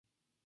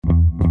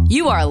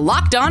You are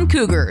Locked On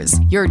Cougars,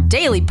 your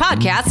daily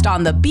podcast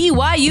on the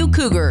BYU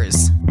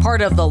Cougars,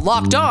 part of the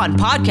Locked On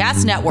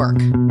Podcast Network.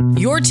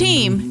 Your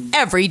team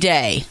every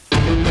day.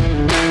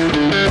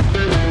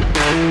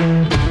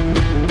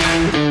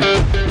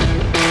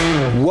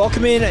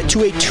 Welcome in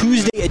to a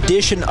Tuesday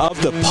edition of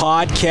the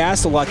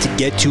podcast. A lot to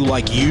get to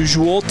like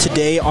usual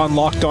today on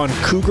Locked On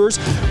Cougars.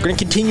 We're going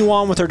to continue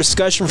on with our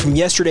discussion from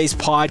yesterday's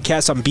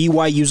podcast on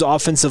BYU's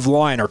offensive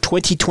line. Our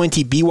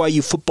 2020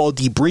 BYU football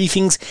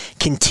debriefings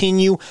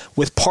continue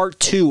with part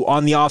 2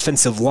 on the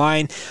offensive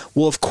line.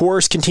 We'll, of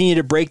course, continue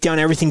to break down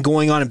everything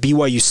going on in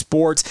BYU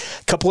sports.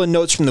 A couple of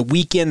notes from the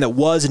weekend that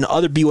was in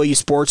other BYU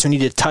sports we need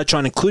to touch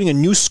on, including a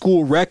new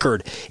school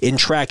record in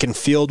track and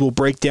field we'll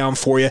break down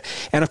for you.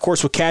 And, of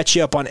course, we'll catch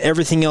you up on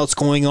everything else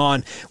going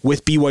on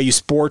with BYU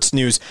sports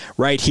news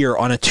right here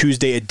on a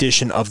Tuesday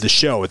edition of the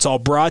show. It's all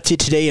brought to you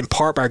today in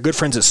part by our good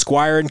friends at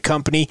Squire &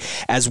 Company,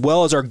 as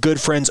well as our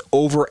good friends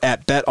over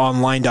at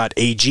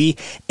betonline.ag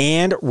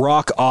and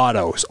Rock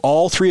Autos.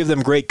 All three of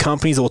them great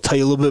companies that we'll tell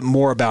you a little bit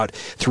more about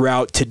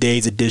throughout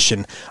today's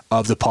edition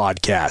of the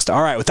podcast.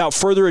 All right, without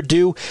further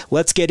ado,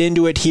 let's get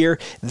into it here.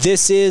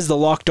 This is the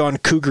Locked On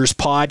Cougars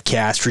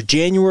podcast for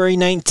January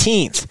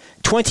 19th,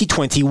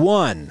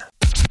 2021.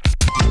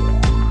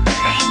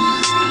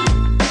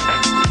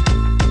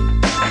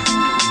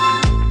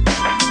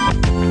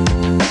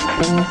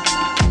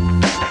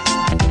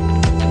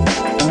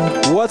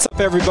 What's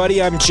up,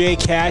 everybody? I'm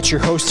Jake Hatch, your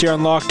host here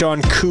on Locked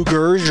On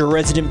Cougars, your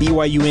resident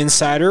BYU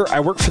insider. I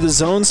work for the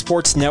Zone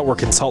Sports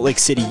Network in Salt Lake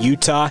City,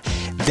 Utah.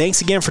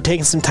 Thanks again for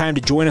taking some time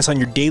to join us on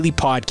your daily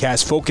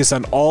podcast focused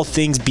on all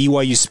things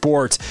BYU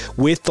sports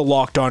with the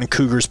Locked On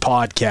Cougars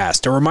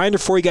podcast. A reminder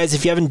for you guys,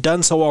 if you haven't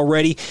done so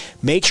already,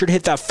 make sure to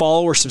hit that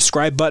follow or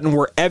subscribe button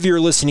wherever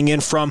you're listening in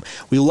from.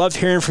 We love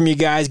hearing from you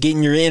guys,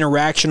 getting your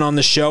interaction on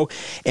the show,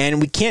 and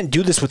we can't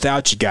do this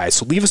without you guys.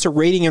 So leave us a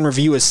rating and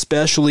review,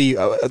 especially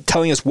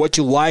telling us what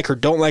you like or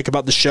don't like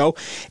about the show,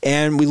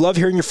 and we love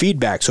hearing your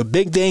feedback. So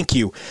big thank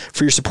you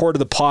for your support of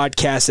the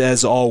podcast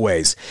as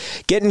always.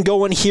 Getting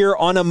going here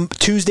on a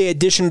Tuesday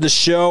edition of the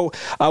show.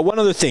 One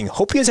other thing,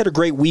 hope you guys had a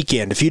great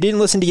weekend. If you didn't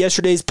listen to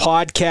yesterday's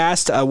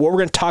podcast, what we're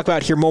going to talk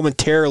about here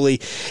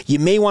momentarily, you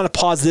may want to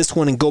pause this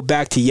one and go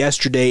back to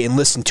yesterday and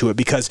listen to it,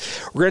 because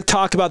we're going to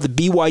talk about the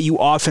BYU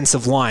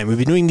offensive line. We've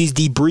been doing these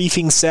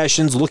debriefing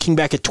sessions, looking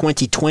back at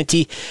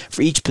 2020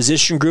 for each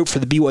position group for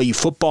the BYU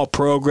football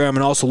program,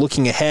 and also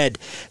looking ahead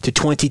to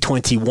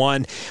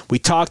 2021. We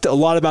talked a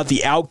lot about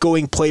the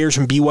outgoing players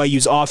from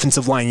BYU's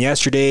offensive line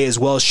yesterday, as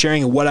well as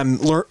sharing what I'm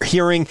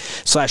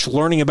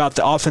hearing/learning about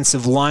the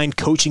offensive line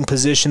coaching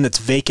position that's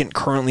vacant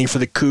currently for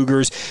the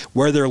Cougars,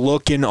 where they're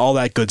looking, all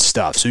that good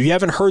stuff. So if you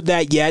haven't heard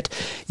that yet,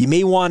 you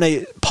may want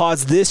to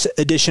pause this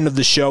edition of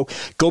the show,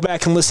 go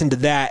back and listen to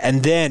that,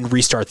 and then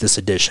restart this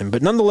edition.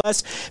 But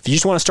nonetheless, if you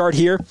just want to start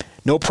here,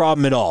 no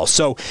problem at all.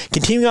 So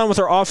continuing on with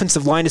our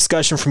offensive line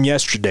discussion from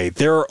yesterday,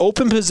 there are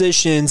open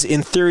positions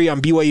in theory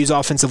on BYU's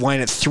offensive line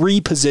at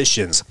 3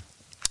 positions.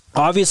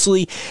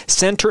 Obviously,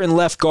 center and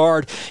left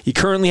guard, you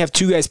currently have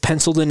 2 guys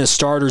penciled in as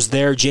starters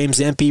there.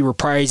 James Empey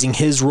reprising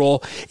his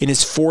role in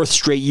his 4th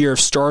straight year of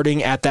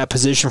starting at that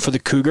position for the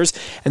Cougars.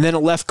 And then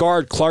at left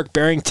guard, Clark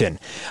Barrington.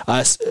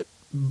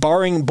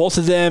 Barring both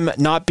of them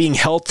not being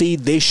healthy,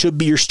 they should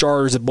be your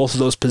starters at both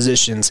of those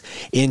positions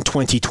in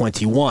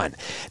 2021.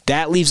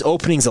 That leaves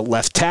openings at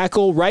left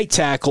tackle,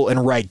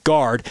 and right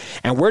guard.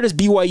 And where does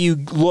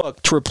BYU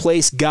look to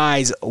replace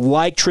guys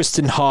like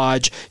Tristan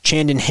Hodge,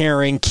 Chandon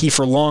Herring,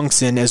 Kiefer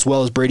Longson, as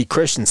well as Brady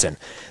Christensen?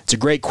 It's a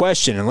great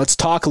question, and let's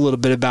talk a little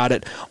bit about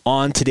it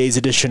on today's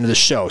edition of the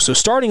show. So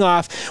starting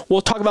off,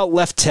 we'll talk about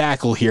left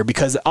tackle here,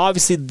 because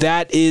obviously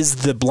that is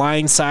the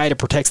blind side. It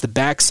protects the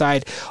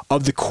backside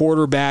of the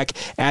quarterback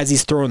as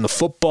he's throwing the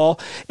football.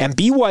 And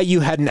BYU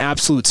had an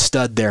absolute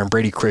stud there in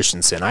Brady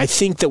Christensen. I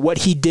think that what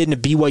he did in a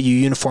BYU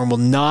uniform will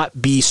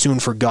not be soon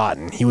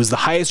forgotten. He was the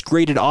highest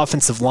graded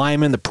offensive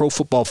lineman the Pro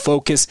Football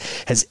Focus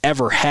has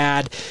ever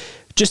had.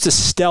 Just a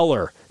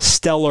stellar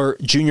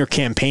junior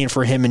campaign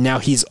for him, and now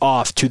he's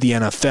off to the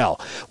NFL.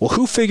 Well,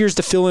 who figures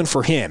to fill in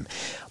for him?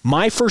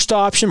 My first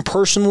option,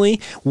 personally,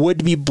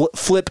 would be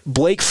flip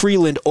Blake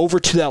Freeland over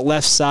to that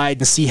left side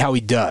and see how he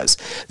does.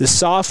 The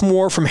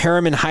sophomore from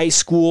Harriman High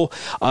School,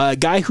 a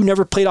guy who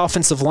never played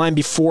offensive line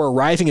before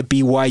arriving at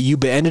BYU,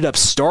 but ended up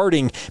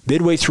starting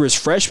midway through his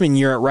freshman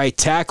year at right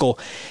tackle.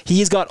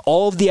 He's got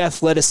all of the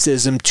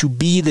athleticism to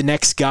be the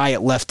next guy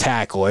at left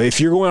tackle. If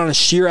you're going on a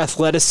sheer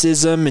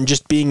athleticism and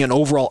just being an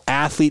overall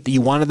athlete that you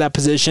want at that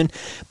position,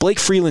 Blake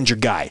Freeland's your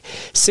guy.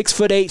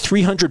 6'8",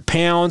 300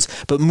 pounds,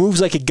 but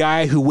moves like a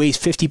guy who weighs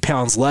 50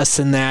 pounds less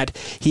than that.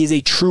 He is a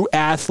true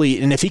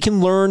athlete, and if he can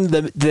learn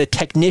the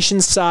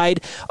technician side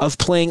of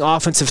playing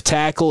offensive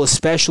tackle,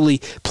 especially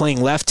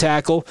playing left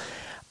tackle,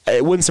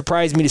 it wouldn't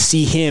surprise me to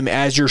see him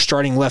as your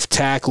starting left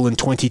tackle in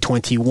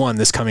 2021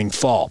 this coming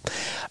fall.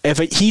 If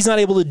he's not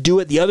able to do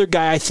it, the other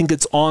guy I think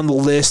that's on the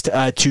list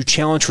to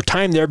challenge for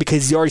time there,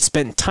 because he's already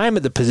spent time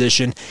at the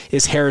position,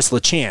 is Harris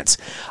LaChance.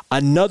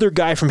 Another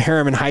guy from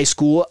Harriman High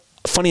School,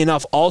 funny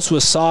enough, also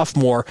a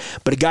sophomore,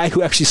 but a guy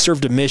who actually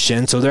served a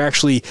mission. So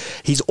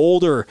he's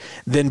older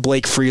than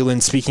Blake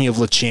Freeland, speaking of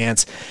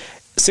LeChance.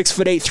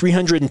 6'8",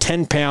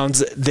 310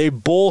 pounds. They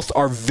both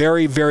are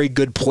very, very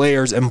good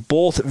players and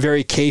both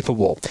very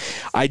capable.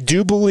 I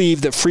do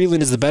believe that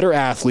Freeland is the better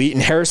athlete,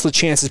 and Harris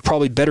LeChance is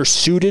probably better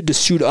suited to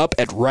suit up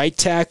at right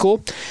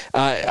tackle.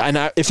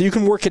 If you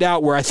can work it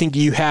out where I think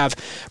you have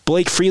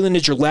Blake Freeland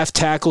as your left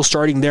tackle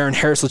starting there and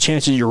Harris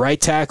LeChance as your right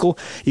tackle,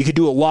 you could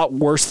do a lot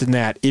worse than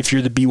that if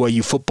you're the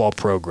BYU football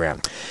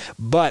program.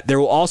 But there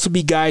will also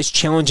be guys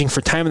challenging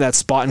for time in that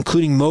spot,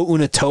 including Mo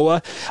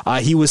Unatoa.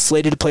 He was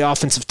slated to play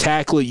offensive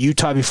tackle at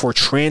Utah before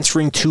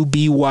transferring to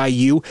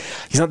BYU.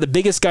 He's not the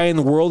biggest guy in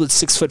the world at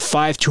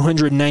 6'5",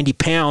 290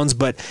 pounds,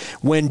 but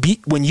when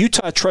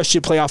Utah trusts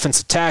you to play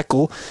offensive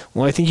tackle,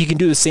 well, I think you can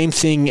do the same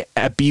thing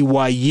at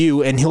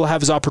BYU, and he'll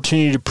have his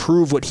opportunity to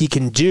prove what he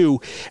can do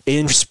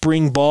in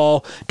spring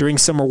ball, during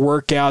summer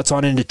workouts,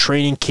 on into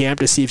training camp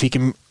to see if he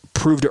can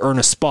prove to earn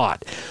a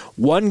spot.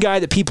 One guy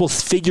that people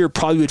figure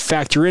probably would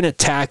factor in a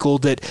tackle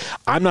that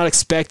I'm not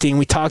expecting,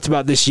 we talked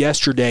about this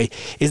yesterday,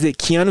 is that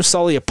Keanu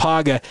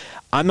Saliapaga,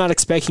 I'm not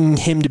expecting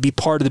him to be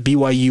part of the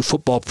BYU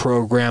football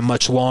program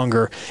much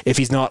longer if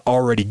he's not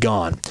already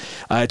gone.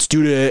 It's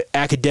due to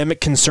academic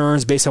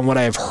concerns based on what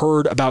I have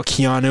heard about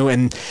Keanu,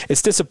 and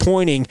it's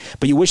disappointing,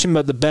 but you wish him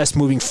the best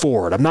moving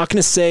forward. I'm not going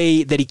to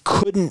say that he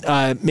couldn't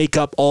make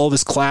up all of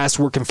his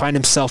classwork and find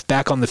himself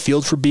back on the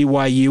field for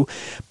BYU,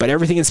 but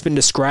everything that's been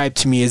described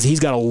to me is he's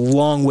got a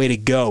long way to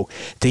go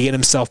to get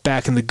himself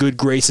back in the good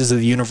graces of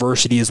the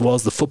university as well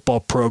as the football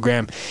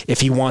program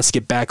if he wants to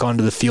get back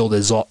onto the field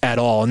at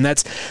all. And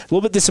that's a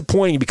little bit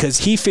disappointing because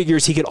he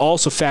figures he could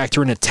also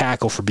factor in a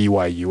tackle for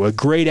BYU. A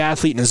great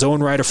athlete in his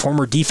own right, a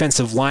former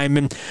defensive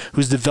lineman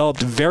who's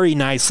developed very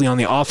nicely on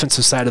the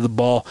offensive side of the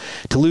ball.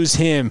 To lose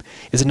him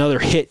is another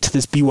hit to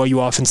this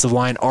BYU offensive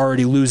line,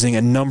 already losing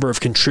a number of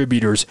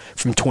contributors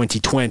from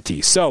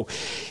 2020. So,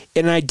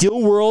 in an ideal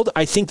world,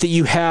 I think that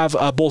you have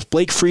both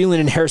Blake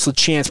Freeland and Harris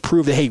LeChance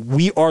prove that, hey,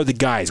 we are the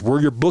guys.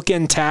 We're your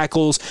bookend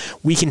tackles.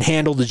 We can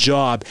handle the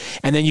job.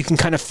 And then you can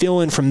kind of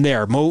fill in from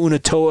there. Mo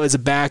Unatoa as a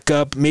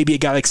backup. Maybe a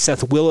guy like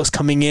Seth Willis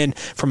coming in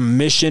from a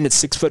mission at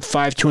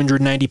 6'5",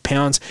 290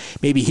 pounds.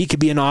 Maybe he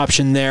could be an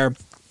option there.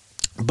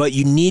 But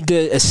you need to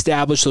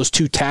establish those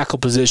two tackle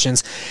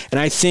positions. And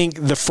I think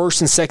the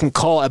first and second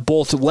call at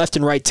both left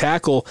and right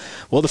tackle,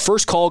 well, the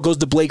first call goes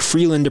to Blake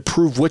Freeland to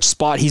prove which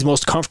spot he's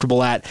most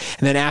comfortable at.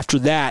 And then after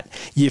that,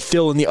 you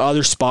fill in the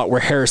other spot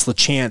where Harris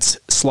LeChance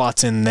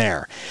slots in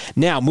there.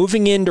 Now,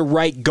 moving into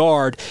right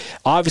guard,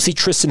 obviously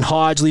Tristan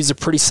Hodge leaves a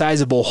pretty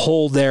sizable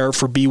hole there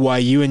for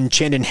BYU, and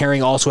Chandon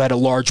Herring also had a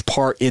large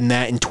part in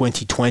that in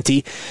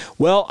 2020.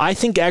 Well, I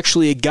think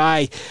actually a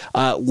guy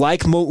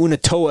like Mo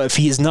Unatoa, if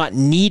he is not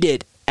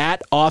needed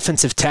at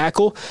offensive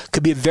tackle,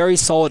 could be a very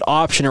solid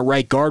option at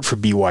right guard for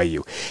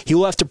BYU. He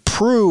will have to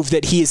prove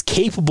that he is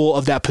capable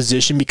of that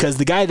position, because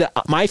the guy that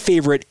my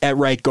favorite at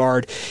right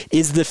guard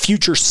is the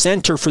future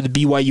center for the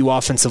BYU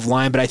offensive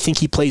line, but I think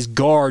he plays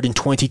guard in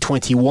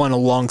 2021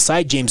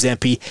 alongside James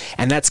Empey,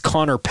 and that's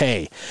Connor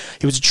Pay.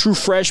 He was a true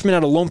freshman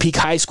out of Lone Peak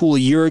High School a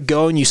year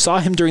ago, and you saw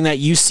him during that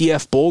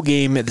UCF bowl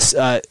game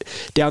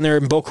down there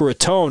in Boca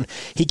Raton.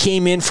 He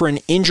came in for an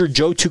injured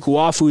Joe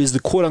Tukuafu, who is the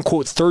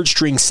quote-unquote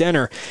third-string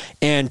center,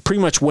 and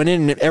pretty much went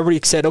in and everybody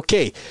said,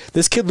 okay,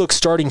 this kid looks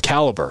starting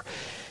caliber.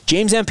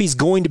 James Empey's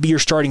going to be your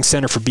starting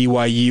center for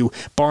BYU,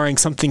 barring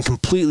something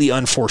completely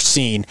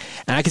unforeseen.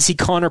 And I can see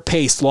Connor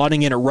Pay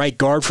slotting in at right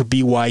guard for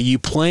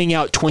BYU, playing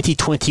out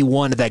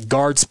 2021 at that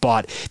guard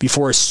spot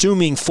before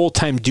assuming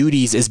full-time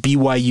duties as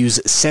BYU's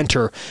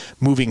center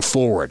moving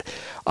forward.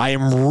 I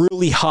am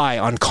really high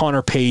on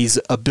Connor Pay's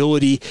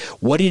ability,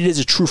 what he did as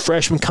a true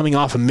freshman coming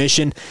off a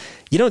mission.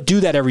 You don't do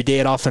that every day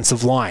at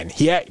offensive line.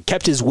 He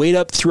kept his weight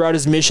up throughout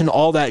his mission,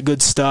 all that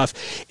good stuff,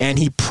 and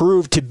he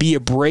proved to be a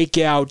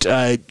breakout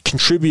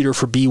contributor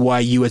for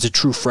BYU as a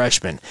true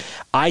freshman.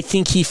 I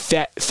think he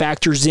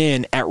factors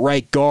in at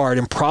right guard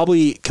and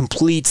probably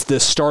completes the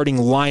starting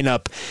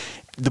lineup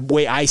the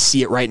way I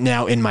see it right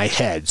now in my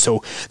head.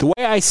 So the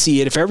way I see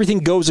it, if everything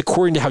goes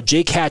according to how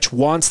Jake Hatch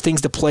wants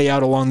things to play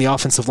out along the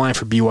offensive line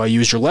for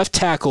BYU, is your left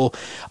tackle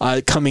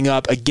coming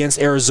up against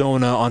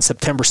Arizona on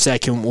September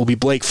 2nd will be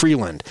Blake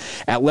Freeland.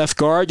 At left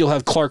guard, you'll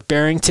have Clark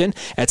Barrington.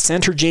 At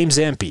center, James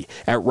Empey.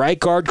 At right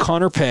guard,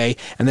 Connor Pay.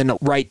 And then at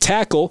right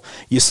tackle,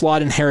 you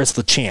slot in Harris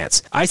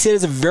LeChance. I say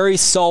it's a very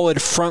solid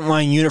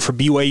frontline unit for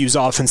BYU's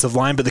offensive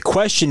line, but the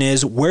question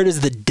is, where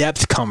does the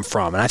depth come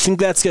from? And I think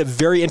that's a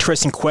very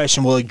interesting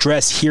question we'll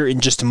address here in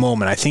just a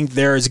moment. I think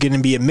there is going to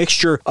be a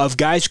mixture of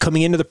guys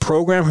coming into the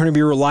program who are going to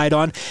be relied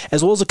on,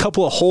 as well as a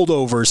couple of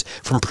holdovers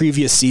from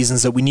previous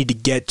seasons that we need to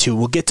get to.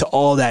 We'll get to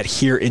all that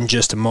here in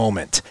just a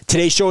moment.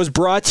 Today's show is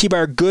brought to you by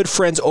our good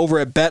friends over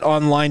at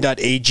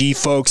betonline.ag,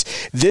 folks.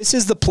 This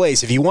is the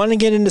place. If you want to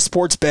get into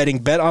sports betting,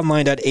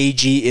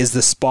 betonline.ag is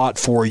the spot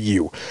for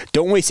you.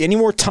 Don't waste any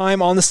more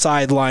time on the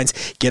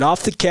sidelines. Get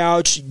off the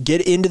couch,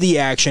 get into the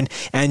action,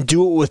 and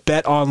do it with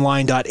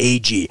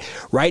betonline.ag.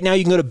 Right now,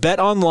 you can go to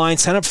BetOnline,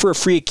 sign up for a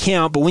free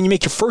account, but when you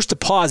make your first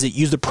deposit,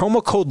 use the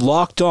promo code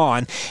Locked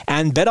On,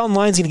 and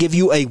BetOnline is going to give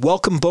you a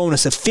welcome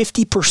bonus of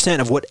 50%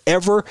 of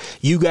whatever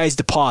you guys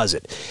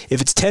deposit.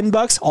 If it's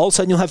 $10, all of a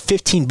sudden you'll have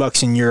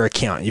 $15 in your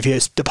account. If you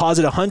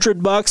deposit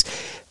 $100,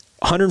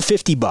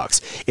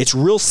 $150. It's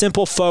real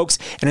simple, folks,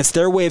 and it's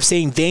their way of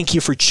saying thank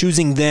you for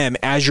choosing them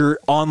as your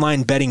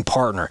online betting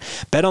partner.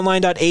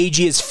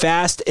 BetOnline.ag is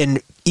fast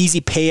and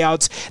easy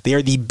payouts. They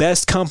are the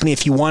best company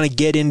if you want to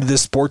get into the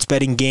sports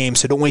betting game,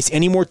 so don't waste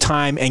any more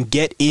time and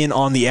get in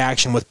on the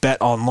action with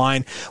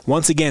BetOnline.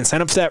 Once again,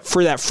 sign up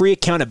for that free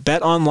account at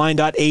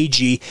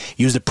betonline.ag.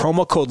 Use the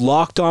promo code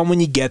LOCKEDON when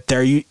you get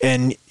there,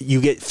 and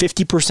you get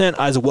 50%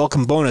 as a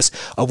welcome bonus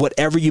of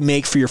whatever you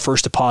make for your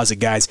first deposit,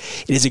 guys.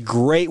 It is a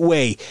great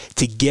way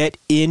to get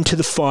into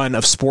the fun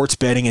of sports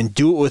betting, and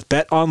do it with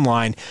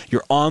BetOnline,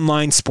 your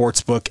online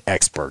sportsbook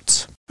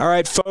experts. All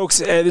right, folks,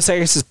 this, I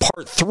guess, is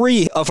part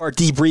 3 of our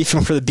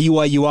debriefing for the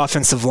BYU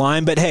offensive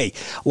line. But, hey,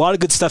 a lot of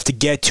good stuff to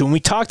get to. And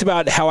we talked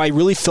about how I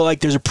really feel like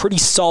there's a pretty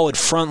solid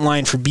front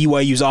line for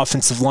BYU's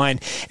offensive line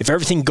if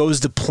everything goes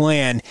to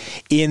plan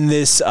in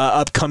this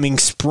upcoming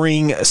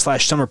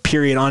spring/summer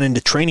period on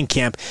into training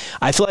camp.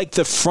 I feel like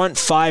the front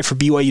 5 for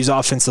BYU's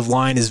offensive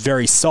line is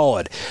very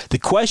solid. The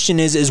question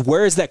is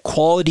where is that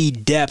quality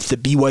depth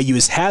that BYU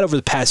has had over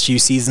the past few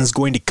seasons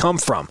going to come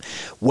from?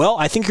 Well,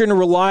 I think you're going to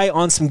rely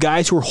on some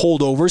guys who are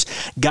holdovers.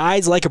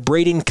 Guys like a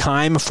Braden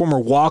Keim, a former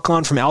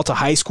walk-on from Alta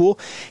High School.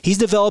 He's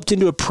developed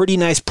into a pretty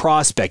nice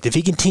prospect. If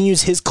he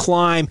continues his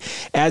climb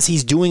as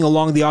he's doing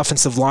along the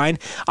offensive line,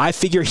 I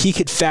figure he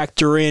could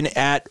factor in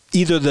at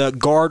either the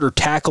guard or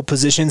tackle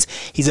positions.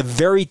 He's a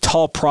very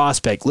tall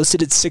prospect,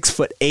 listed at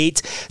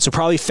 6'8", so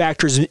probably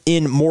factors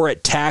in more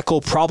at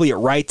tackle, probably at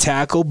right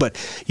tackle, but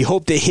you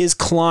hope that his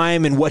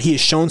climb and what he has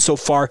shown so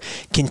far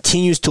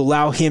continues to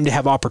allow him to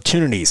have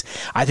opportunities.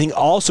 I think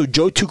also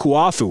Joe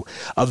Tukuafu,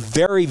 a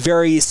very,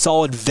 very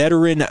solid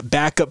veteran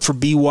backup for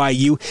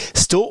BYU,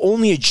 still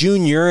only a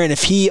junior, and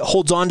if he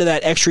holds on to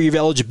that extra year of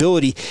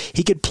eligibility,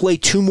 he could play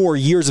 2 more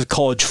years of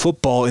college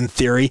football in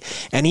theory,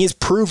 and he has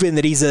proven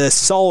that he's a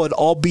solid,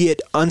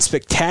 albeit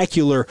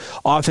unspectacular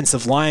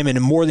offensive lineman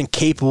and more than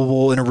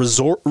capable in a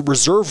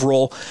reserve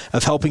role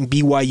of helping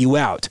BYU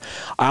out.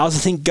 I also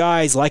think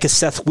guys like a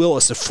Seth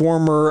Willis, a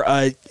former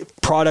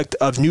product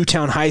of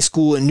Newtown High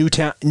School in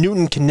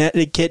Newton,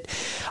 Connecticut,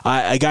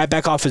 a guy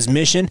back off his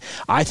mission,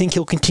 I think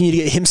he'll continue to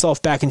get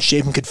himself back in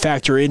shape and could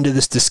factor into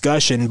this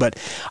discussion. But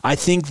I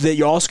think that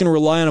you're also going to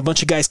rely on a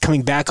bunch of guys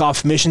coming back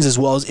off missions as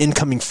well as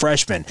incoming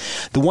freshmen.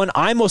 The one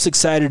I'm most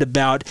excited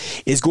about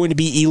is going to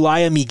be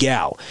Elia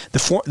Miguel,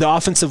 the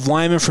offensive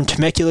lineman from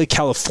Temecula,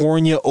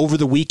 California. Over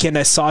the weekend,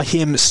 I saw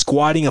him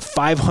squatting a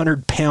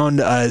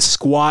 500-pound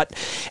squat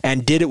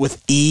and did it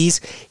with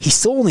ease. He's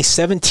still only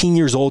 17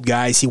 years old,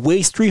 guys. He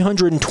weighs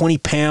 320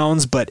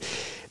 pounds, but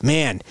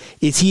man,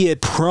 is he a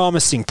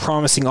promising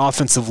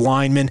offensive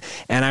lineman,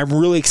 and I'm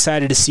really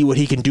excited to see what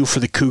he can do for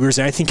the Cougars,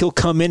 and I think he'll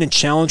come in and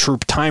challenge for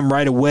time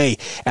right away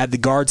at the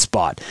guard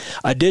spot.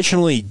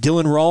 Additionally,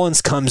 Dylan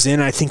Rollins comes in,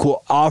 and I think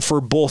will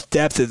offer both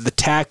depth at the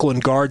tackle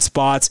and guard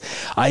spots.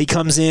 He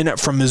comes in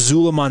from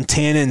Missoula,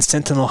 Montana, and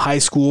Sentinel High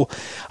School.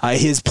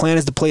 His plan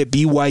is to play at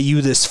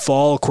BYU this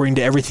fall, according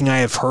to everything I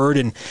have heard,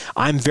 and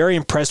I'm very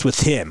impressed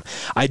with him.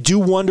 I do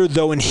wonder,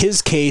 though, in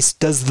his case,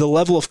 does the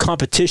level of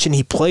competition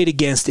he played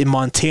against in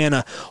Montana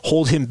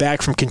hold him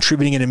back from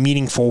contributing in a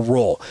meaningful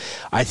role?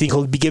 I think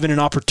he'll be given an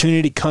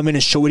opportunity to come in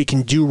and show what he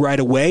can do right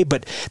away,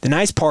 but the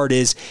nice part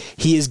is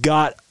he has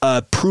got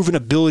a proven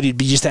ability to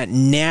be just that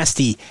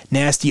nasty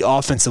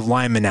offensive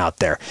lineman out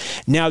there.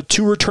 Now,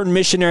 2 return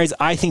missionaries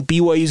I think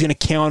BYU is going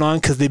to count on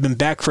because they've been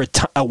back for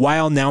a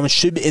while now and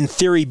should, in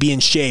theory, be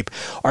in shape,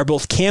 are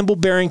both Campbell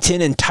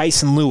Barrington and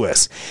Tyson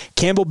Lewis.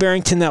 Campbell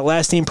Barrington, that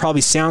last name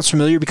probably sounds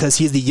familiar because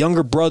he's the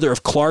younger brother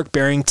of Clark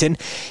Barrington.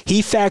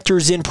 He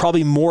factors in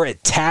probably more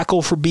at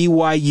tackle for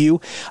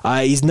BYU.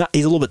 He's a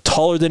little bit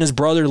taller than his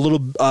brother, a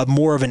little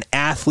more of an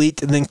athlete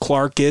than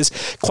Clark is.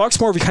 Clark's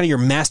more of kind of your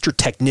master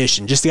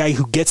technician, just the guy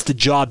who gets the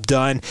job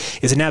done,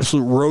 is an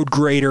absolute road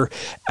grader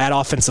at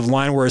offensive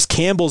line, whereas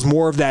Campbell's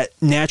more of that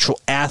natural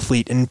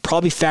athlete and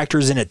probably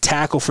factors in a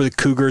tackle for the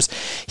Cougars.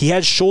 He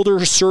had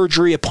shoulder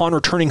surgery upon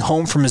returning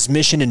home from his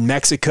mission in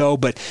Mexico,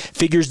 but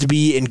figures to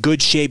be in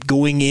good shape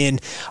going in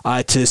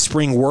to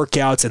spring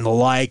workouts and the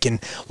like, and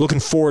looking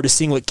forward to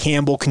seeing what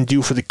Campbell can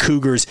do for the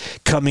Cougars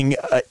coming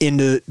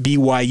into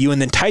BYU.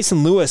 And then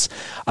Tyson Lewis,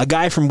 a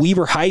guy from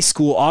Weber High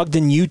School,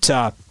 Ogden,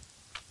 Utah.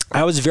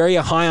 I was very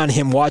high on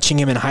him watching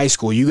him in high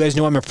school. You guys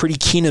know I'm a pretty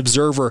keen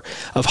observer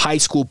of high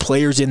school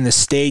players in the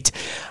state.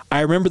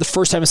 I remember the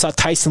first time I saw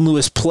Tyson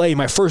Lewis play,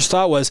 my first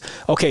thought was,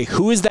 okay,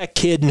 who is that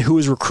kid and who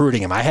is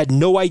recruiting him? I had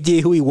no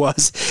idea who he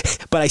was,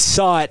 but I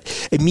saw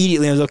it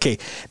immediately. I was, okay,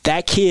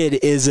 that kid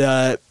is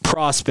a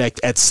prospect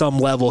at some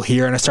level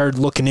here, and I started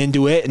looking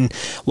into it, and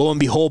lo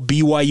and behold,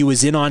 BYU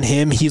was in on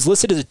him. He's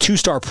listed as a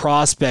 2-star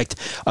prospect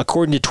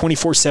according to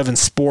 24/7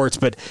 Sports,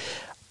 but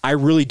I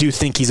really do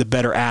think he's a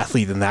better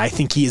athlete than that. I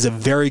think he is a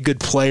very good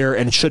player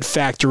and should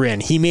factor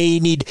in. He may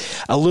need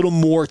a little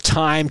more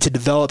time to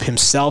develop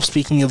himself,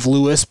 speaking of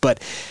Lewis,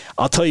 but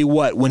I'll tell you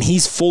what, when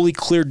he's fully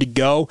cleared to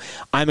go,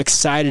 I'm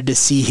excited to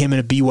see him in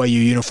a BYU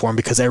uniform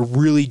because I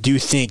really do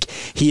think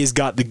he has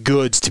got the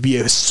goods to be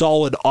a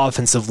solid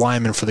offensive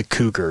lineman for the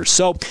Cougars.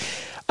 So,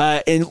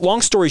 and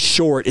long story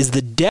short, is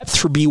the depth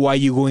for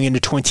BYU going into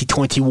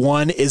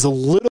 2021 is a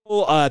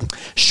little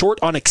short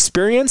on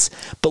experience,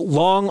 but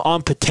long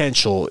on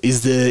potential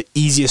is the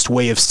easiest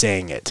way of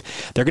saying it.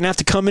 They're going to have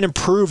to come in and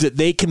prove that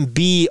they can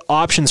be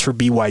options for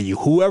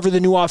BYU. Whoever the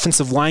new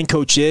offensive line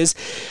coach is,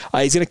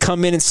 he's going to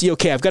come in and see,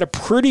 okay, I've got a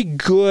pretty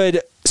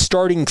good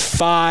starting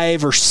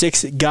 5 or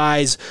 6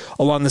 guys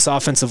along this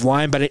offensive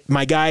line, but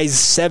my guys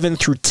 7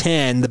 through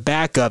 10, the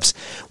backups,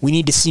 we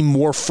need to see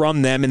more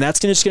from them, and that's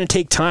just going to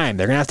take time.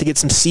 They're going to have to get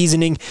some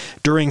seasoning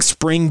during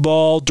spring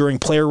ball, during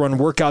player run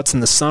workouts in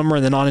the summer,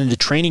 and then on into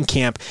training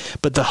camp.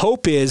 But the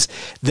hope is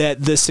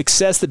that the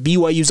success that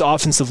BYU's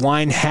offensive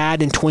line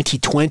had in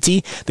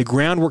 2020, the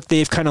groundwork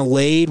they've kind of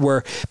laid,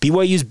 where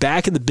BYU's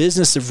back in the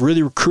business of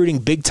really recruiting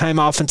big-time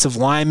offensive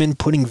linemen,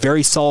 putting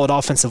very solid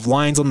offensive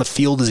lines on the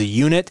field as a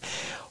unit,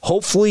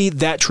 hopefully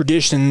that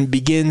tradition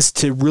begins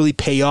to really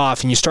pay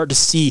off and you start to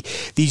see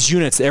these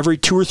units every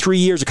 2 or 3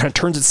 years, it kind of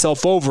turns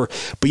itself over,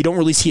 but you don't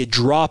really see a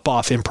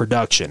drop-off in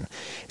production.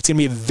 It's going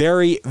to be a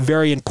very,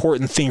 very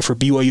important thing for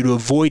BYU to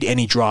avoid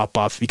any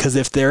drop-off, because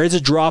if there is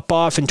a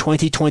drop-off in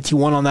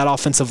 2021 on that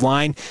offensive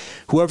line,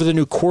 whoever the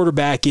new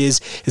quarterback is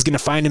going to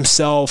find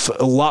himself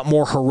a lot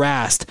more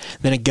harassed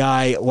than a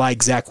guy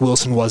like Zach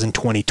Wilson was in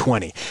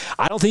 2020.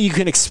 I don't think you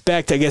can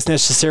expect,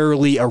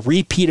 necessarily a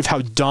repeat of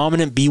how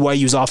dominant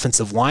BYU's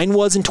offensive line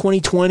was in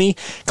 2020.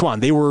 Come on,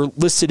 they were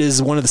listed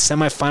as one of the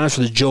semifinals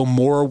for the Joe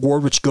Moore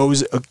Award, which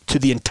goes to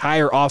the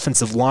entire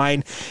offensive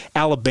line.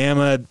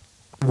 Alabama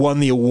won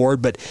the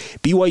award, but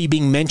BYU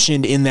being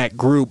mentioned in that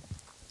group,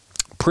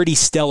 pretty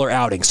stellar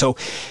outing. So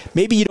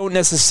maybe you don't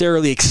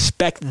necessarily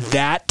expect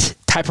that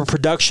type of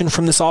production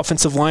from this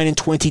offensive line in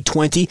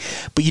 2020,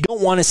 but you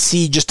don't want to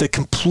see just a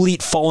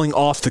complete falling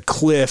off the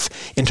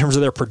cliff in terms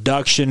of their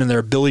production and their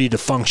ability to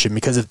function,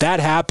 because if that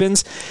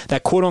happens,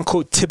 that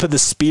quote-unquote tip of the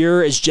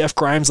spear, as Jeff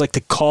Grimes liked to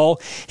call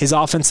his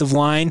offensive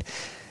line,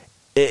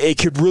 it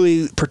could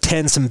really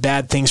portend some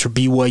bad things for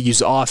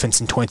BYU's offense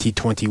in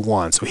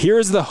 2021. So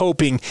here's the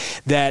hoping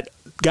that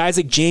guys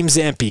like James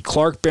Empey,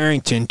 Clark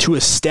Barrington, 2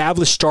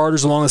 established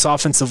starters along this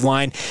offensive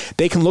line,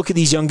 they can look at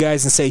these young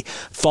guys and say,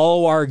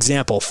 follow our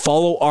example,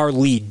 follow our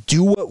lead,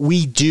 do what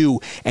we do,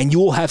 and you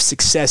will have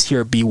success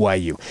here at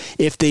BYU.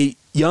 If the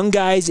young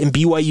guys in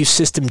BYU's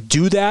system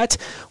do that,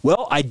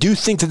 well, I do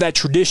think that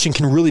tradition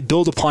can really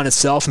build upon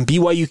itself, and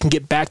BYU can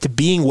get back to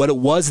being what it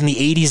was in the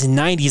 80s and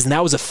 90s, and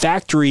that was a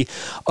factory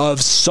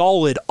of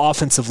solid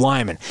offensive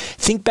linemen.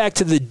 Think back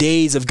to the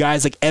days of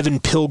guys like Evan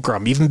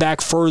Pilgrim, even back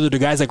further to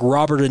guys like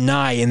Robert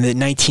Anai in the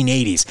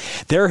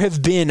 1980s. There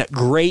have been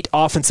great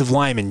offensive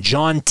linemen,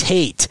 John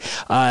Tate,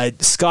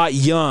 Scott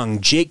Young,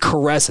 Jake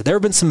Caressa. There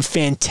have been some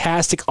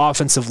fantastic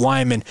offensive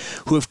linemen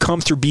who have come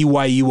through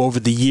BYU over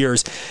the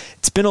years.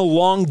 It's been a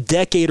long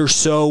decade or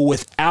so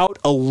without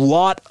a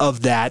lot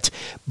of that,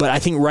 but I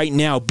think right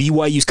now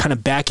BYU's kind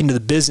of back into the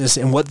business,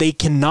 and what they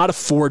cannot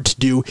afford to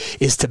do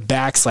is to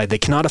backslide. They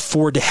cannot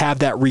afford to have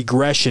that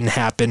regression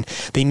happen.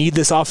 They need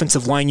this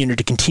offensive line unit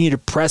to continue to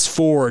press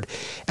forward,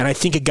 and I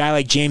think a guy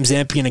like James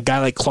Empey and a guy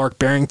like Clark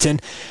Barrington,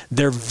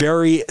 they're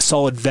very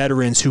solid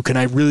veterans who can,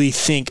 I really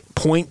think,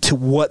 point to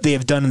what they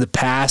have done in the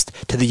past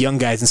to the young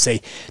guys and say,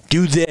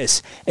 do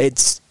this.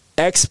 It's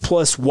X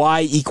plus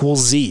Y equals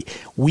Z.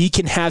 We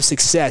can have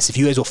success if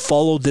you guys will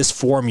follow this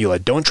formula.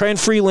 Don't try and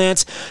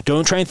freelance.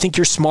 Don't try and think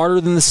you're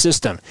smarter than the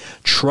system.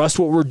 Trust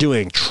what we're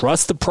doing.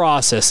 Trust the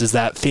process is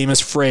that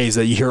famous phrase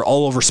that you hear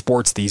all over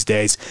sports these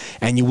days,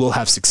 and you will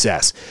have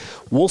success.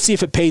 We'll see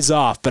if it pays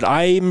off, but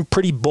I'm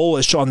pretty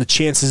bullish on the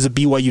chances of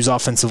BYU's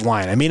offensive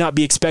line. I may not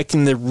be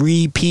expecting the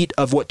repeat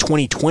of what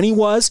 2020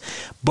 was,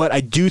 but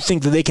I do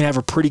think that they can have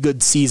a pretty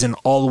good season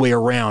all the way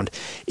around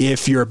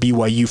if you're a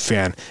BYU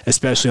fan,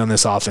 especially on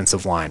this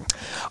offensive line.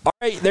 All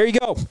right, there you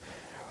go.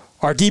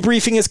 Our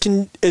debriefing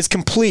is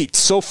complete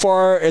so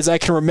far as I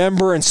can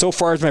remember, and so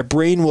far as my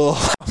brain will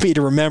allow me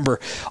to remember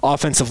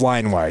offensive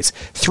line-wise.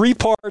 3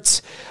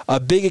 parts, a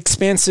big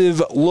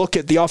expansive look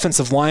at the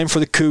offensive line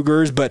for the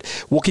Cougars,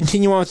 but we'll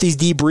continue on with these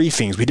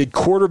debriefings. We did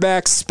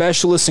quarterbacks,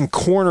 specialists, and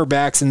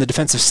cornerbacks in the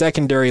defensive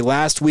secondary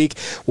last week.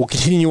 We'll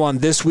continue on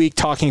this week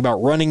talking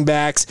about running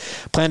backs.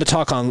 Plan to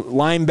talk on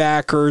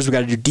linebackers. We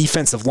got to do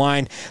defensive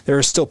line. There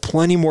is still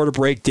plenty more to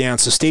break down,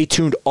 so stay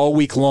tuned all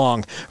week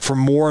long for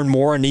more and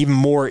more, and even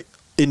more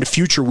into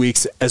future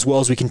weeks, as well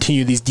as we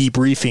continue these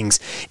debriefings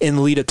in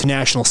the lead up to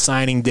National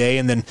Signing Day,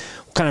 and then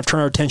kind of turn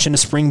our attention to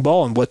spring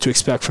ball and what to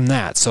expect from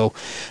that. So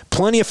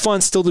plenty of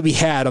fun still to be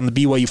had on the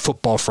BYU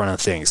football front of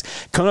things.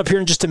 Coming up here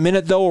in just a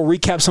minute, though, we'll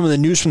recap some of the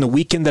news from the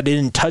weekend that I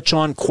didn't touch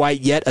on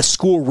quite yet. A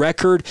school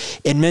record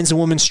in men's and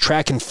women's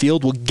track and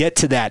field. We'll get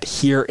to that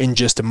here in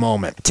just a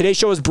moment. Today's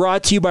show is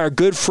brought to you by our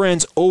good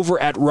friends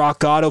over at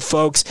Rock Auto,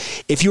 folks.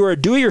 If you are a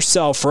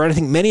do-it-yourselfer, and I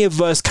think many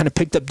of us kind of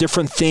picked up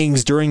different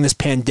things during this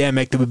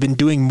pandemic that we've been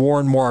doing more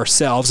and more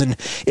ourselves, and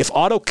if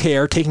auto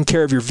care, taking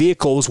care of your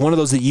vehicle, was one of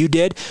those that you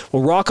did,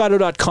 well,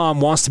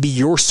 RockAuto.com wants to be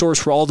your source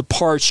for all the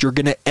parts you're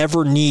going to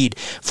ever need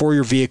for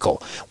your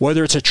vehicle.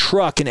 Whether it's a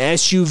truck, an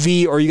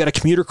SUV, or you got a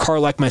commuter car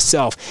like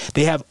myself,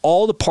 they have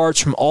all the parts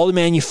from all the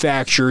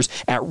manufacturers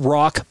at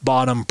rock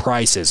bottom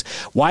prices.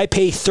 Why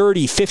pay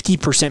 30,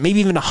 50%, maybe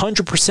even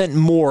 100%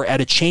 more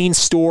at a chain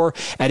store,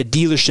 at a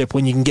dealership,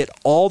 when you can get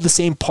all the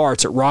same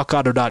parts at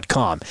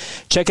RockAuto.com?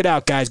 Check it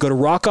out, guys. Go to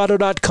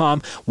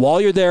RockAuto.com.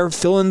 While you're there,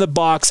 fill in the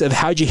box of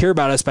how'd you hear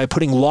about us by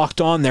putting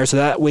Locked On there, so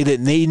that way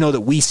that they know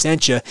that we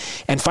sent you,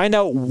 and find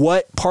out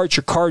what parts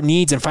your car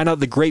needs and find out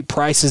the great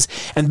prices.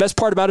 And the best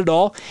part about it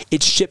all,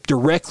 it's shipped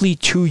directly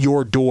to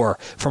your door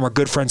from our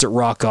good friends at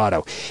Rock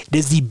Auto. It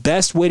is the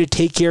best way to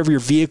take care of your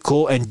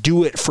vehicle and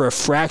do it for a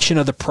fraction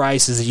of the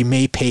prices that you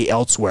may pay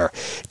elsewhere.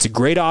 It's a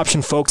great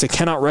option, folks. I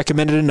cannot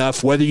recommend it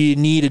enough. Whether you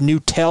need a new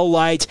tail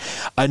light,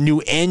 a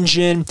new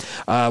engine,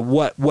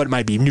 what it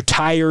might be, new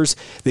tires,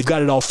 they've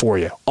got it all for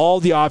you. All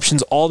the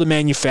options, all the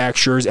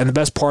manufacturers, and the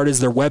best part is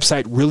their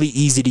website really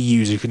easy to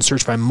use. You can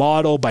search by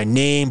model, by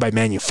name, by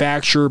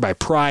manufacturer, by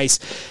price.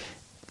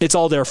 It's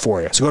all there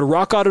for you. So go to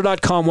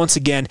rockauto.com once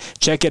again.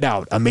 Check it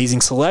out.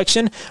 Amazing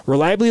selection,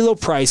 reliably low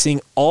pricing,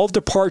 all of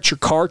the parts your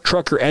car,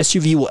 truck, or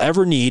SUV will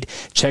ever need.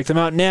 Check them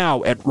out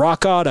now at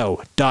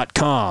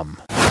rockauto.com.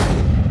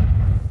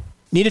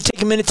 Need to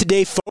take a minute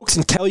today, folks,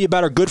 and tell you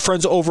about our good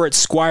friends over at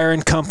Squire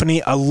 &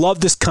 Company. I love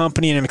this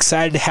company, and I'm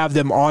excited to have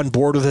them on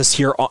board with us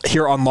here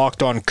on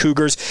Locked On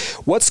Cougars.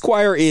 What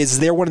Squire is,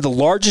 they're one of the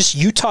largest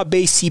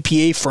Utah-based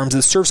CPA firms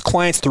that serves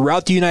clients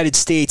throughout the United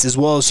States as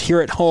well as here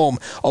at home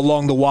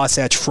along the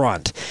Wasatch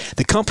Front.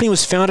 The company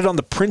was founded on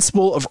the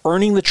principle of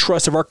earning the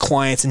trust of our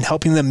clients and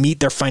helping them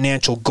meet their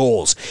financial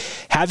goals.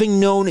 Having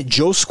known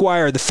Joe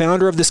Squire, the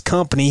founder of this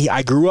company,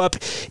 I grew up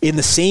in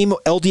the same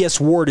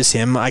LDS ward as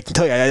him. I can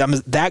tell you, I'm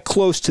that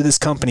close to this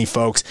company,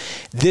 folks.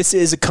 This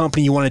is a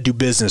company you want to do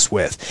business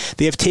with.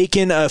 They have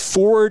taken a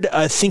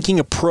forward-thinking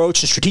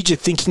approach, a strategic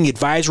thinking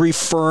advisory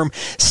firm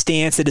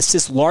stance that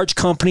assists large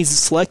companies to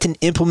select and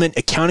implement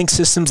accounting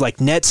systems like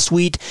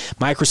NetSuite,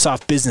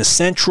 Microsoft Business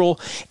Central,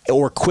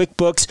 or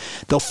QuickBooks.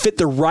 They'll fit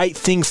the right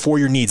thing for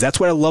your needs. That's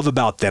what I love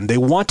about them. They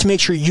want to make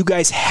sure you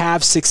guys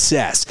have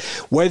success.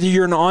 Whether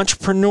you're an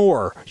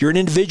entrepreneur, you're an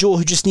individual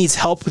who just needs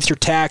help with your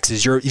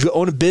taxes, you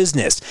own a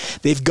business,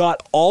 they've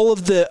got all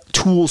of the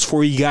tools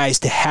for you guys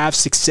to have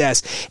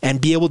success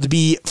and be able to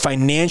be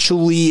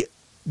financially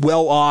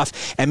well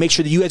off and make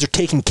sure that you guys are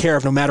taken care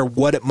of no matter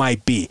what it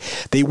might be.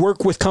 They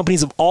work with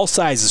companies of all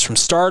sizes, from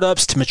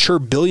startups to mature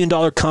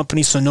billion-dollar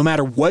companies, so no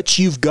matter what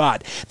you've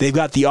got, they've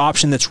got the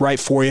option that's right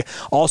for you.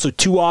 Also,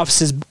 2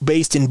 offices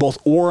based in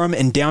both Orem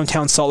and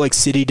downtown Salt Lake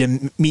City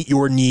to meet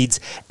your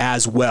needs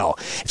as well.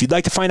 If you'd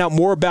like to find out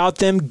more about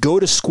them, go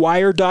to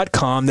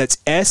squire.com. That's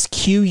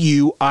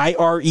SQUIRE.com,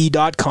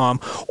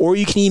 or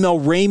you can email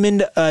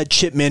Raymond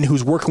Chipman,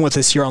 who's working with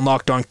us here on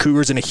Locked On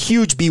Cougars and a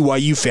huge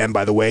BYU fan,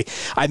 by the way.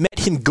 I met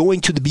him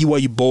going to the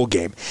BYU bowl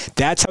game.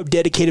 That's how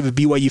dedicated of a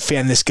BYU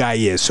fan this guy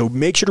is. So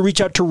make sure to reach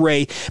out to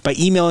Ray by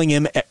emailing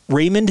him at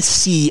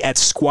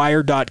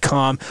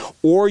raymondc@squire.com,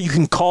 or you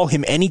can call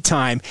him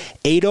anytime,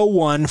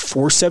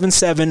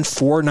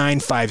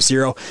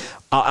 801-477-4950.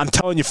 I'm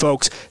telling you,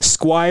 folks,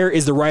 Squire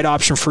is the right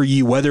option for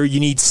you. Whether you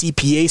need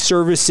CPA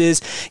services,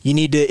 you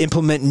need to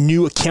implement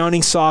new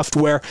accounting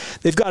software,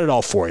 they've got it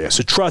all for you.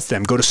 So trust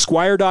them. Go to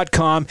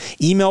squire.com,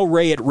 email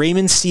Ray at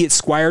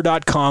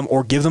raymondc@squire.com,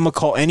 or give them a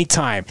call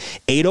anytime,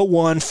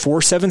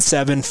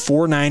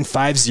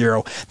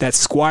 801-477-4950. That's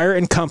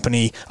Squire &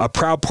 Company, a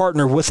proud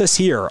partner with us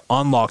here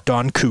on Locked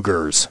On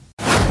Cougars.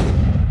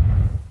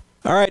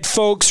 All right,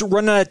 folks,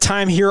 running out of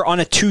time here on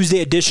a Tuesday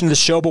edition of the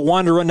show, but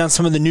wanted to run down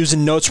some of the news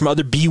and notes from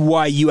other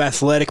BYU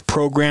athletic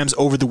programs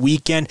over the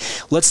weekend.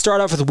 Let's start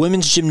off with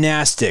women's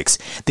gymnastics.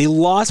 They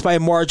lost by a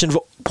margin of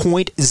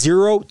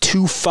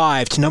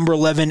 .025 to number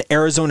 11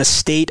 Arizona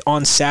State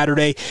on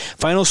Saturday.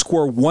 Final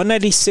score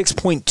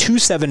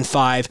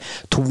 196.275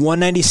 to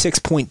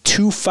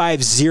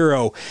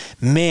 196.250.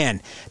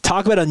 Man,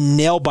 talk about a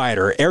nail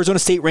biter. Arizona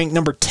State ranked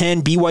number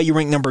 10,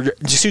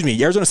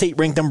 Arizona State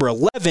ranked number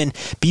 11,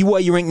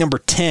 BYU ranked number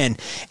 10,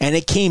 and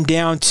it came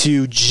down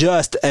to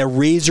just a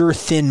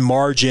razor-thin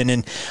margin.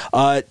 And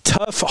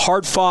tough,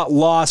 hard-fought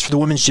loss for the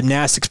women's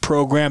gymnastics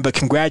program, but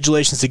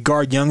congratulations to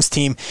Guard Young's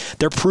team.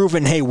 They're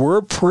proving, hey, we're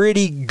a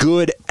pretty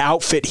good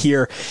outfit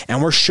here,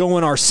 and we're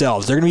showing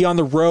ourselves. They're going to be on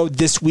the road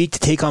this week to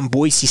take on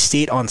Boise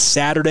State on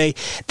Saturday.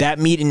 That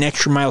meet in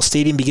Extra Mile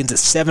Stadium begins at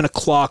 7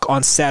 o'clock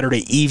on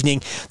Saturday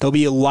evening. There'll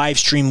be a live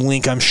stream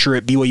link, I'm sure,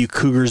 at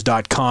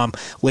BYUCougars.com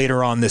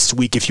later on this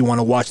week if you want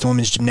to watch the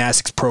women's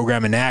gymnastics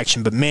program in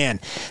action. But man,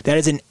 that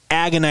is an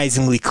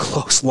agonizingly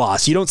close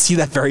loss. You don't see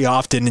that very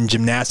often in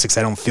gymnastics,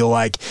 I don't feel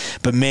like.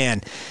 But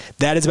man,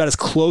 that is about as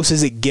close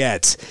as it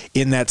gets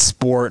in that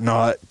sport, and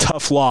a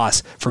tough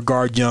loss for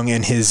Guard Young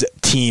and his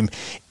team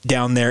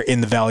down there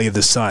in the Valley of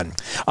the Sun.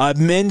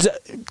 Men's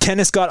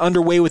tennis got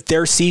underway with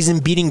their season,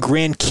 beating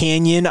Grand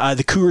Canyon.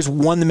 The Cougars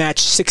won the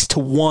match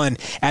 6-1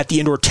 at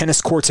the indoor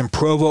tennis courts in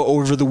Provo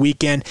over the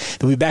weekend.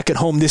 They'll be back at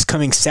home this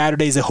coming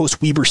Saturday as they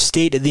host Weber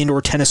State at the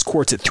indoor tennis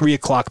courts at 3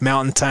 o'clock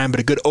Mountain Time, but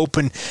a good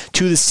open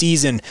to the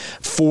season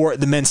for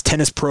the men's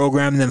tennis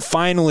program. And then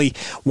finally,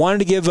 wanted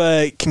to give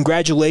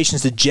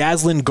congratulations to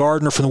Jaslyn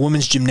Gardner from the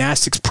women's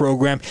gymnastics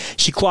program.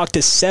 She clocked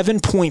a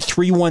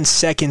 7.31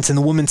 seconds in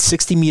the women's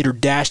 60-meter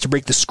dash to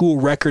break the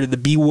school record at the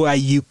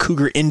BYU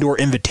Cougar Indoor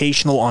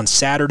Invitational on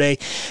Saturday.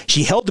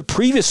 She held the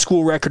previous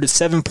school record at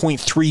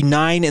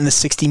 7.39 in the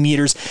 60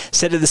 meters,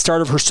 set at the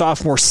start of her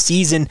sophomore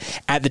season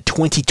at the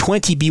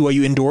 2020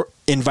 BYU Indoor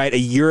Invite a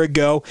year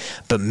ago.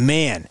 But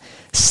man,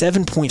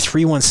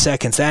 7.31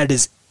 seconds, that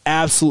is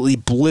absolutely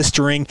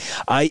blistering.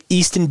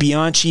 Easton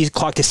Bianchi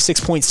clocked a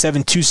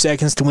 6.72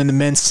 seconds to win the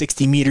men's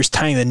 60 meters,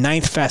 tying the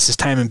 9th fastest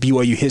time in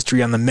BYU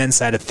history on the men's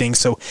side of things.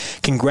 So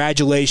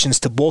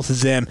congratulations to both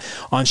of them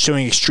on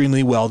showing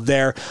extremely well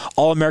there.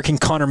 All-American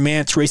Connor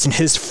Mantz racing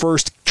his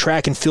first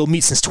track and field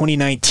meet since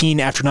 2019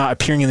 after not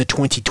appearing in the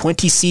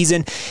 2020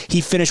 season. He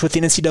finished with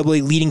the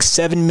NCAA leading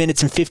 7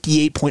 minutes and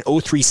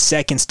 58.03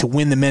 seconds to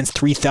win the men's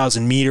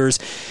 3,000 meters.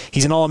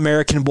 He's an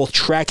All-American in both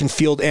track and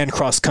field and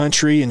cross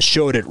country and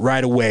showed it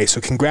right away.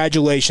 So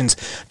congratulations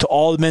to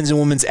all the men's and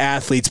women's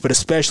athletes, but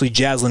especially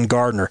Jaslyn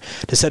Gardner.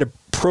 To set a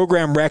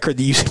program record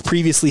that you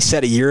previously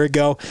set a year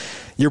ago,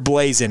 you're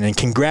blazing, and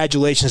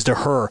congratulations to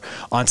her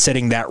on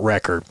setting that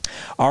record.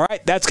 All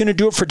right, that's going to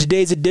do it for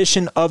today's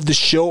edition of the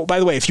show. By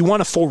the way, if you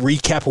want a full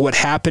recap of what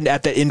happened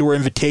at that Indoor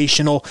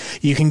Invitational,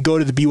 you can go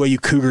to the BYU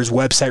Cougars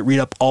website, read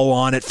up all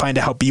on it, find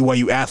out how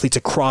BYU athletes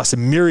across a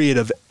myriad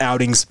of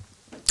outings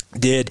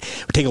did.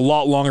 It would take a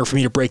lot longer for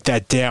me to break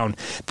that down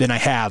than I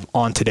have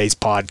on today's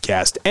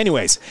podcast.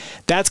 Anyways,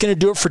 that's going to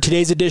do it for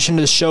today's edition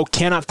of the show.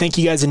 Cannot thank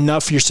you guys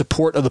enough for your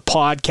support of the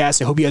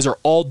podcast. I hope you guys are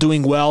all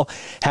doing well,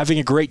 having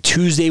a great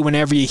Tuesday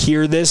whenever you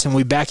hear this, and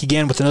we'll be back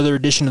again with another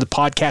edition of the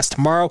podcast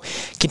tomorrow.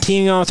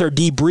 Continuing on with our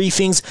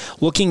debriefings,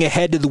 looking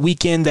ahead to the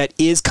weekend that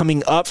is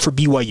coming up for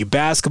BYU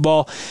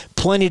basketball.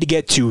 Plenty to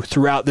get to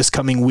throughout this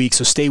coming week,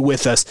 so stay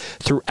with us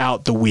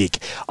throughout the week.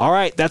 All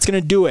right, that's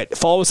going to do it.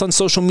 Follow us on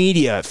social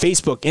media,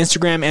 Facebook,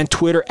 Instagram, and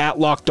Twitter at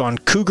Locked On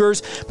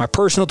Cougars. My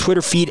personal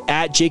Twitter feed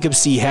at Jacob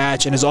C.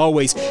 Hatch. And as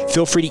always,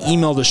 feel free to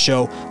email the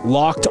show.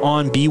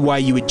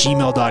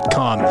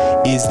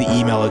 LockedOnBYU@gmail.com is the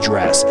email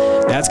address.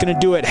 That's going to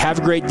do it. Have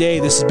a great day.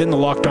 This has been the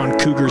Locked On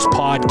Cougars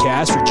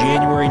podcast for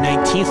January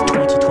 19th,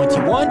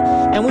 2021.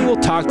 And we will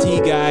talk to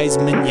you guys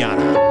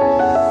mañana.